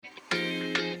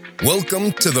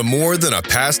Welcome to the More Than a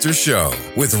Pastor Show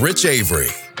with Rich Avery.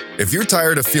 If you're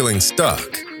tired of feeling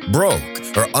stuck, broke,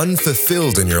 or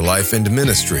unfulfilled in your life and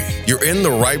ministry, you're in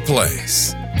the right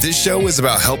place. This show is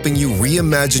about helping you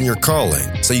reimagine your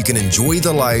calling so you can enjoy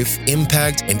the life,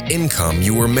 impact, and income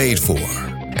you were made for.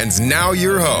 And now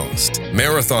your host,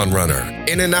 marathon runner,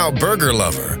 In-N-Out burger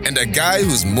lover, and a guy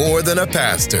who's more than a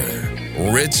pastor,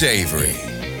 Rich Avery.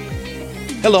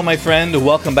 Hello, my friend.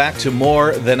 Welcome back to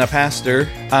More Than a Pastor.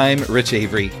 I'm Rich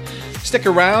Avery. Stick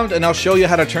around and I'll show you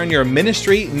how to turn your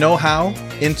ministry know-how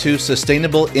into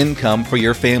sustainable income for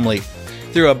your family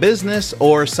through a business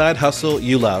or side hustle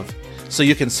you love, so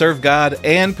you can serve God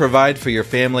and provide for your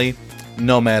family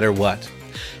no matter what.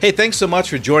 Hey, thanks so much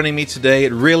for joining me today.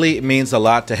 It really means a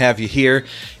lot to have you here.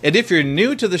 And if you're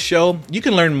new to the show, you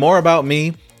can learn more about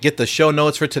me, get the show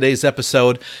notes for today's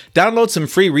episode, download some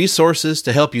free resources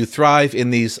to help you thrive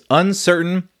in these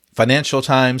uncertain financial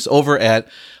times over at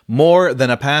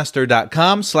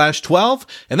morethanapastor.com/12.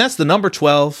 And that's the number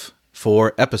 12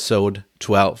 for episode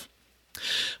 12.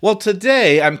 Well,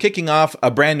 today I'm kicking off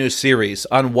a brand new series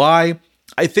on why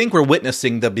I think we're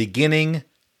witnessing the beginning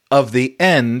of the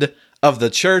end of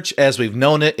the church as we've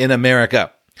known it in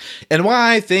America, and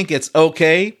why I think it's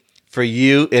okay for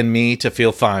you and me to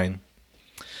feel fine.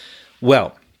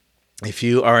 Well, if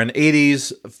you are an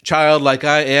 80s child like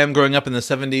I am, growing up in the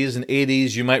 70s and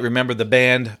 80s, you might remember the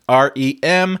band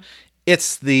REM.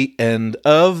 It's the end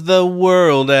of the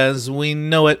world as we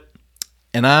know it,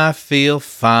 and I feel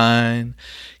fine.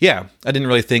 Yeah, I didn't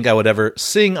really think I would ever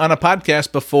sing on a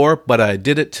podcast before, but I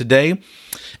did it today.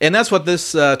 And that's what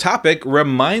this topic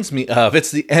reminds me of.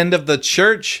 It's the end of the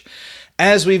church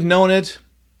as we've known it,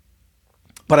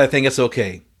 but I think it's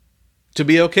okay to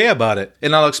be okay about it.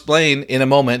 And I'll explain in a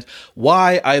moment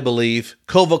why I believe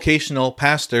co-vocational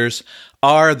pastors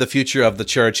are the future of the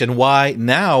church and why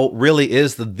now really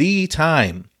is the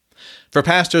time for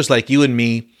pastors like you and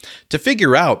me to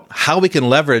figure out how we can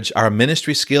leverage our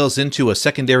ministry skills into a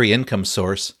secondary income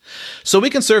source so we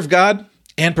can serve God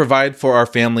and provide for our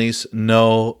families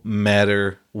no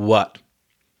matter what.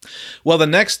 Well, the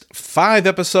next 5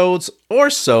 episodes or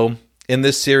so in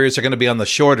this series are going to be on the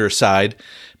shorter side,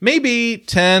 maybe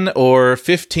 10 or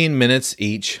 15 minutes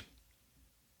each.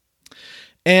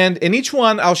 And in each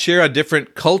one, I'll share a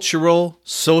different cultural,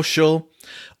 social,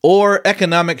 or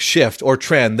economic shift or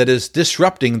trend that is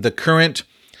disrupting the current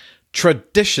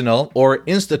traditional or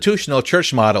institutional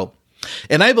church model.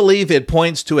 And I believe it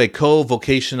points to a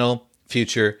co-vocational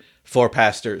future for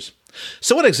pastors.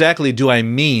 So what exactly do I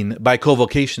mean by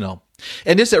co-vocational?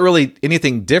 And is it really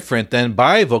anything different than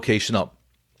bivocational?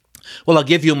 Well, I'll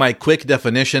give you my quick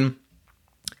definition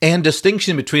and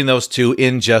distinction between those two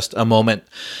in just a moment.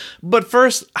 But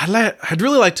first, I'd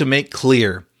really like to make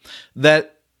clear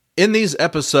that in these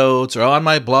episodes or on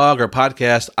my blog or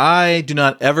podcast, I do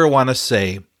not ever want to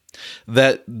say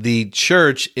that the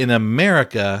church in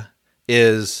America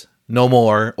is no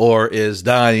more, or is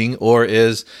dying, or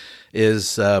is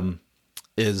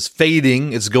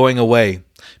fading, it's going away.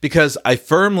 Because I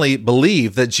firmly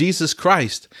believe that Jesus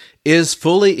Christ is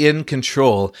fully in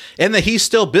control and that he's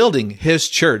still building his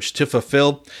church to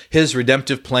fulfill his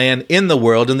redemptive plan in the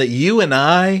world, and that you and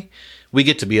I, we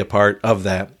get to be a part of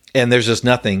that. And there's just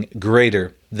nothing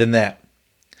greater than that.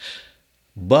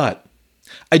 But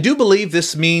I do believe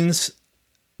this means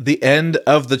the end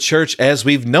of the church as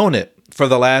we've known it for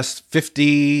the last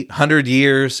 50, 100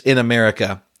 years in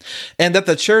America. And that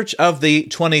the church of the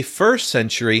 21st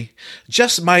century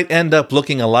just might end up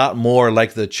looking a lot more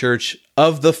like the church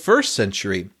of the first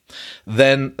century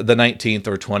than the 19th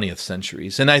or 20th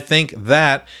centuries. And I think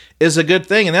that is a good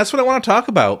thing. And that's what I want to talk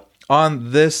about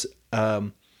on this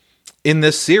in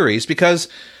this series, because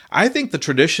I think the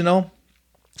traditional,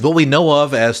 what we know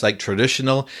of as like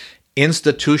traditional,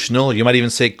 institutional, you might even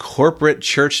say corporate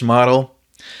church model,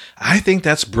 I think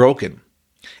that's broken.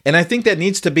 And I think that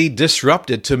needs to be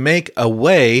disrupted to make a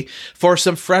way for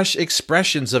some fresh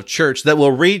expressions of church that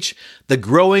will reach the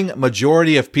growing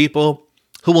majority of people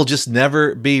who will just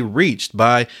never be reached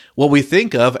by what we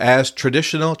think of as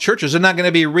traditional churches. They're not going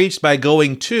to be reached by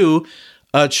going to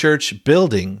a church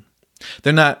building.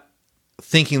 They're not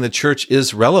thinking the church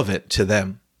is relevant to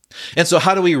them. And so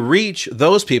how do we reach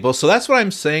those people? So that's what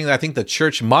I'm saying. I think the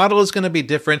church model is going to be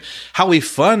different. How we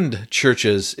fund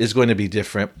churches is going to be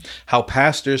different. How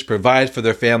pastors provide for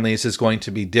their families is going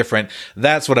to be different.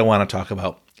 That's what I want to talk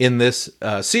about in this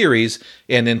series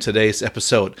and in today's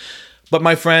episode. But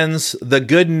my friends, the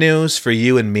good news for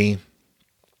you and me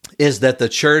is that the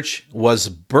church was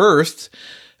birthed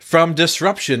from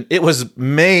disruption. It was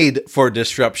made for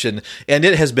disruption, and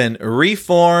it has been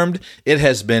reformed, it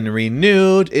has been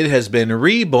renewed, it has been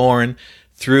reborn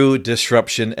through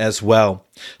disruption as well.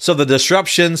 So the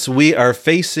disruptions we are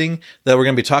facing that we're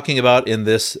going to be talking about in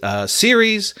this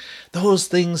series, those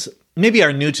things maybe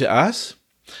are new to us,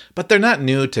 but they're not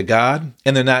new to God,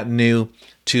 and they're not new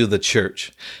to the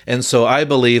church. And so I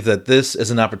believe that this is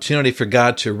an opportunity for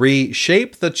God to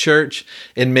reshape the church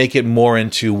and make it more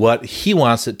into what He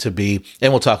wants it to be.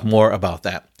 And we'll talk more about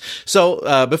that.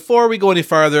 So before we go any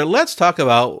farther, let's talk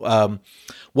about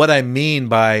what I mean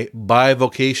by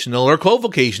bivocational or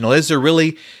co-vocational. Is there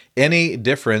really any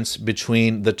difference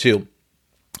between the two?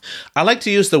 I like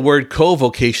to use the word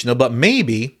co-vocational, but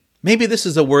maybe this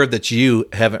is a word that you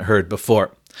haven't heard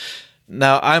before.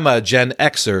 Now, I'm a Gen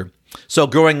Xer. So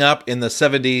growing up in the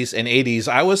 70s and 80s,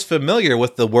 I was familiar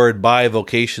with the word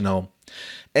bivocational.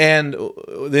 And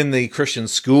in the Christian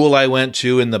school I went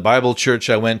to, in the Bible church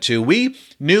I went to, we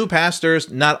knew pastors,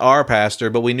 not our pastor,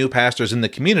 but we knew pastors in the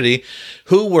community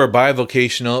who were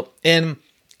bivocational. And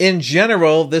in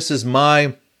general, this is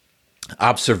my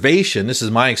observation, this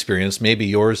is my experience, maybe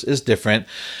yours is different,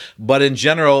 but in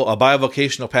general, a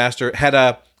bivocational pastor had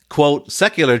a, quote,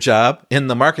 secular job in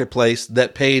the marketplace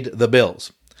that paid the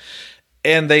bills.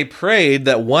 And they prayed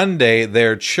that one day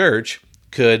their church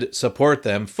could support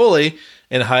them fully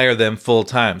and hire them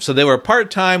full-time. So they were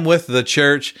part-time with the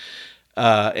church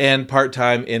and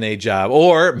part-time in a job.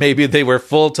 Or maybe they were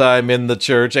full-time in the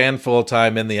church and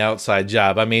full-time in the outside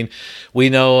job. I mean, we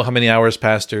know how many hours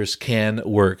pastors can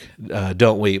work,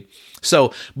 don't we?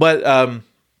 So, but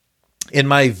in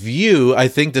my view, I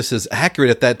think this is accurate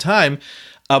at that time.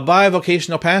 A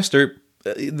bivocational pastor,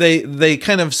 they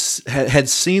kind of had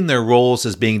seen their roles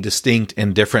as being distinct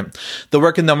and different. The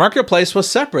work in the marketplace was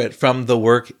separate from the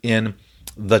work in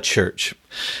the church.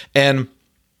 And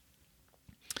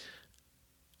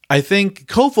I think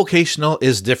co-vocational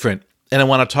is different, and I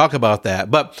want to talk about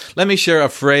that. But let me share a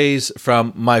phrase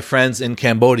from my friends in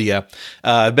Cambodia.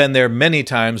 I've been there many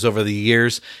times over the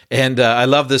years, and I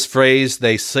love this phrase.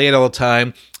 They say it all the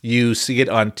time. You see it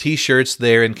on T-shirts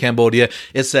there in Cambodia.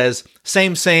 It says,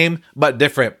 same, but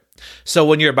different. So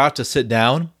when you're about to sit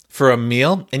down for a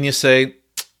meal and you say,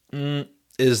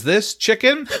 is this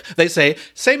chicken? They say,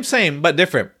 same, but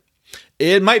different.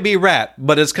 It might be rat,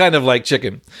 but it's kind of like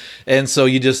chicken. And so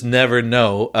you just never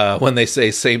know when they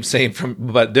say same,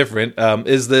 but different.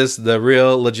 Is this the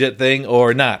real legit thing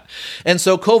or not? And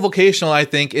so co-vocational, I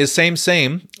think, is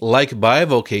same, like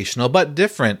bivocational, but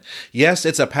different. Yes,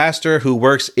 it's a pastor who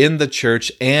works in the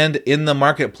church and in the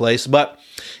marketplace. But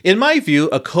in my view,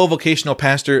 a co-vocational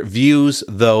pastor views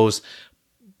those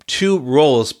two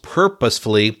roles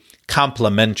purposefully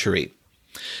complementary.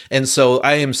 And so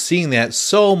I am seeing that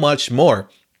so much more,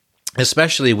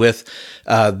 especially with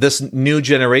this new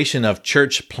generation of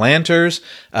church planters.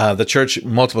 The church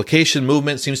multiplication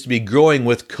movement seems to be growing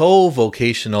with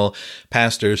co-vocational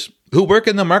pastors who work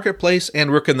in the marketplace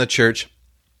and work in the church.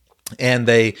 And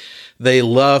they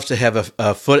love to have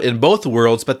a foot in both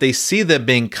worlds, but they see them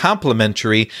being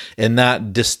complementary and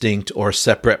not distinct or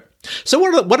separate. So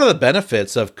what are the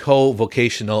benefits of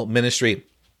co-vocational ministry?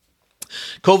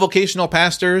 Co-vocational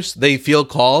pastors, they feel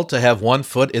called to have one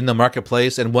foot in the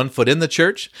marketplace and one foot in the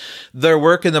church. Their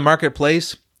work in the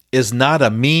marketplace is not a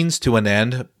means to an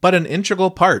end, but an integral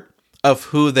part of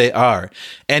who they are.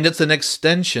 And it's an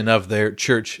extension of their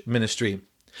church ministry.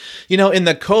 You know, in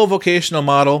the co-vocational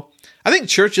model, I think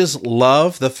churches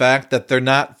love the fact that they're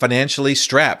not financially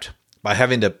strapped by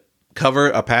having to cover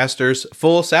a pastor's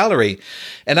full salary.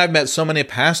 And I've met so many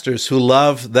pastors who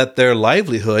love that their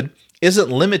livelihood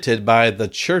isn't limited by the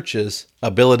church's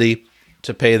ability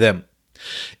to pay them.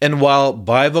 And while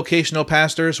bivocational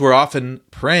pastors were often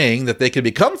praying that they could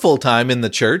become full-time in the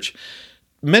church,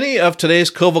 many of today's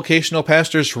co-vocational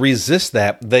pastors resist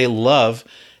that. They love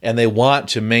and they want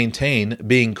to maintain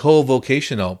being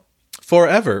co-vocational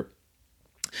forever.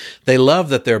 They love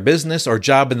that their business or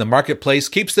job in the marketplace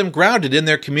keeps them grounded in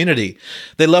their community.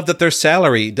 They love that their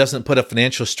salary doesn't put a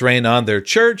financial strain on their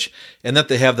church and that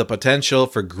they have the potential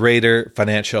for greater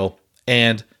financial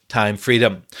and time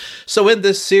freedom. So in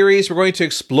this series, we're going to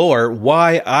explore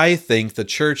why I think the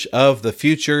church of the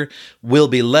future will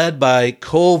be led by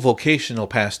co-vocational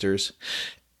pastors.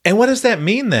 And what does that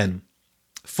mean then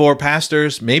for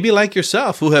pastors, maybe like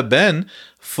yourself, who have been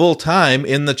full-time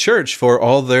in the church for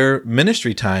all their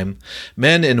ministry time?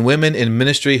 Men and women in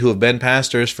ministry who have been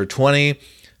pastors for 20,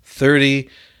 30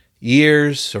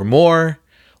 years or more.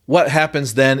 What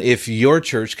happens then if your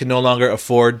church can no longer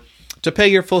afford to pay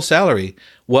your full salary?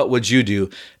 What would you do?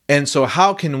 And so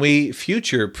how can we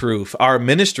future-proof our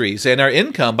ministries and our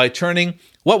income by turning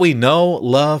what we know,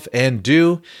 love, and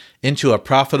do into a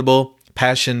profitable,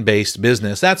 passion-based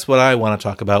business. That's what I want to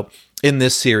talk about in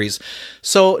this series.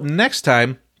 So next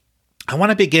time, I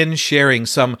want to begin sharing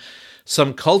some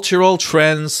cultural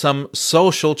trends, some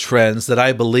social trends that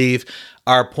I believe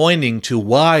are pointing to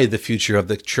why the future of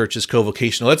the church is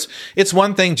co-vocational. It's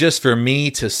one thing just for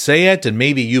me to say it, and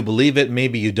maybe you believe it,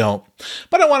 maybe you don't.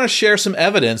 But I want to share some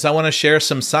evidence. I want to share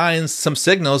some signs, some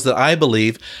signals that I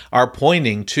believe are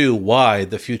pointing to why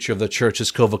the future of the church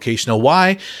is co-vocational,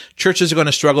 why churches are going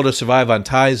to struggle to survive on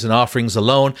tithes and offerings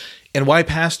alone, and why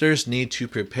pastors need to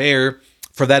prepare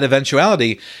for that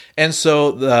eventuality. And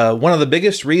so one of the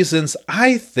biggest reasons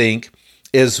I think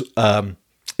is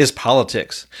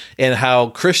politics and how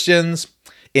Christians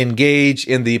engage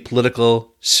in the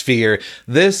political sphere.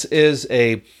 This is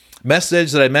a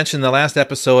message that I mentioned in the last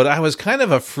episode. I was kind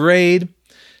of afraid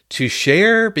to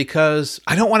share because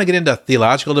I don't want to get into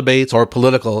theological debates or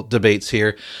political debates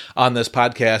here on this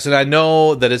podcast. And I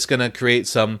know that it's going to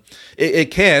create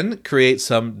it can create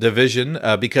some division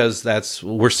because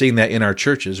we're seeing that in our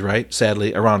churches, right?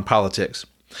 Sadly, around politics.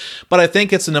 But I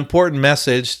think it's an important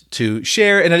message to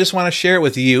share, and I just want to share it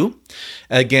with you,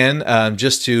 again,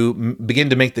 just to begin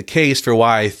to make the case for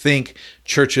why I think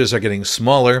churches are getting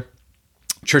smaller,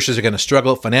 churches are going to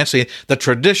struggle financially, the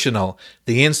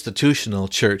institutional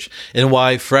church, and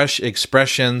why fresh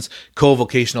expressions,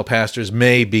 co-vocational pastors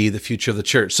may be the future of the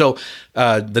church. So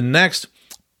the next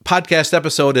podcast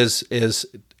episode is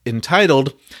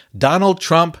entitled Donald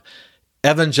Trump,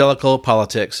 Evangelical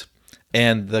Politics,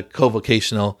 and the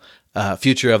co-vocational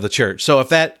future of the church. So if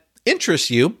that interests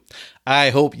you, I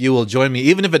hope you will join me.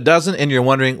 Even if it doesn't, and you're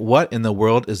wondering, what in the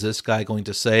world is this guy going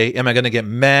to say? Am I going to get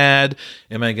mad?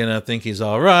 Am I going to think he's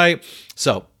all right?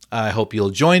 So I hope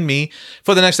you'll join me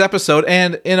for the next episode.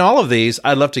 And in all of these,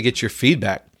 I'd love to get your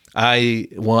feedback. I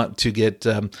want to get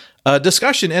a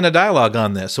discussion and a dialogue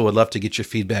on this. So I'd love to get your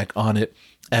feedback on it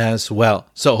as well.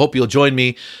 So hope you'll join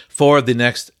me for the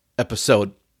next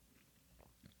episode.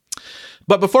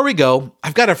 But before we go,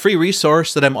 I've got a free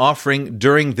resource that I'm offering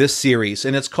during this series,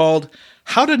 and it's called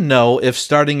How to Know If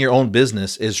Starting Your Own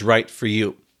Business is Right for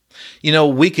You. You know,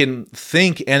 we can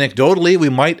think anecdotally we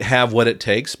might have what it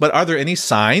takes, but are there any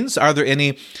signs? Are there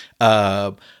any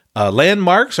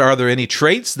landmarks? Are there any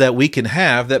traits that we can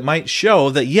have that might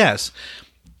show that, yes,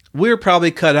 we're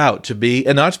probably cut out to be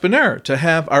an entrepreneur, to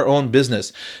have our own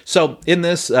business? So in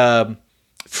this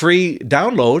free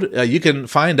download, you can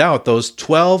find out those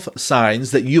 12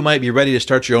 signs that you might be ready to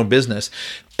start your own business.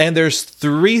 And there's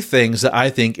 3 things that I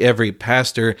think every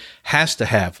pastor has to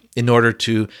have in order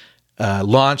to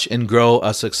launch and grow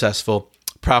a successful,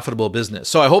 profitable business.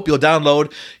 So I hope you'll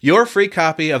download your free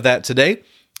copy of that today.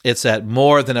 It's at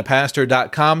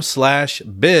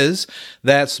morethanapastor.com/biz.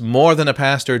 That's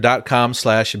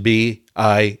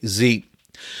morethanapastor.com/biz.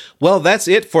 Well, that's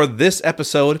it for this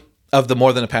episode of the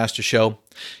More Than a Pastor Show.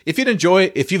 If you've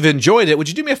enjoyed it, would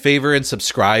you do me a favor and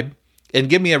subscribe and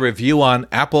give me a review on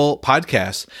Apple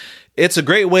Podcasts? It's a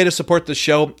great way to support the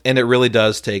show, and it really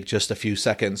does take just a few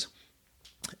seconds.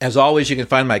 As always, you can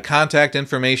find my contact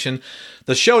information,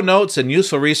 the show notes, and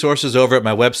useful resources over at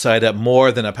my website at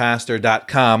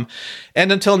morethanapastor.com.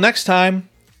 And until next time,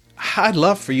 I'd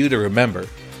love for you to remember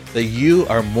that you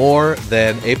are more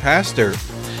than a pastor.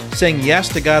 Saying yes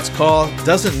to God's call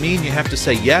doesn't mean you have to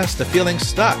say yes to feeling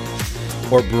stuck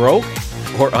or broke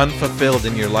or unfulfilled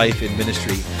in your life and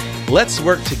ministry. Let's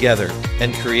work together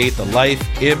and create the life,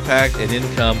 impact, and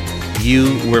income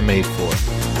you were made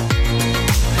for.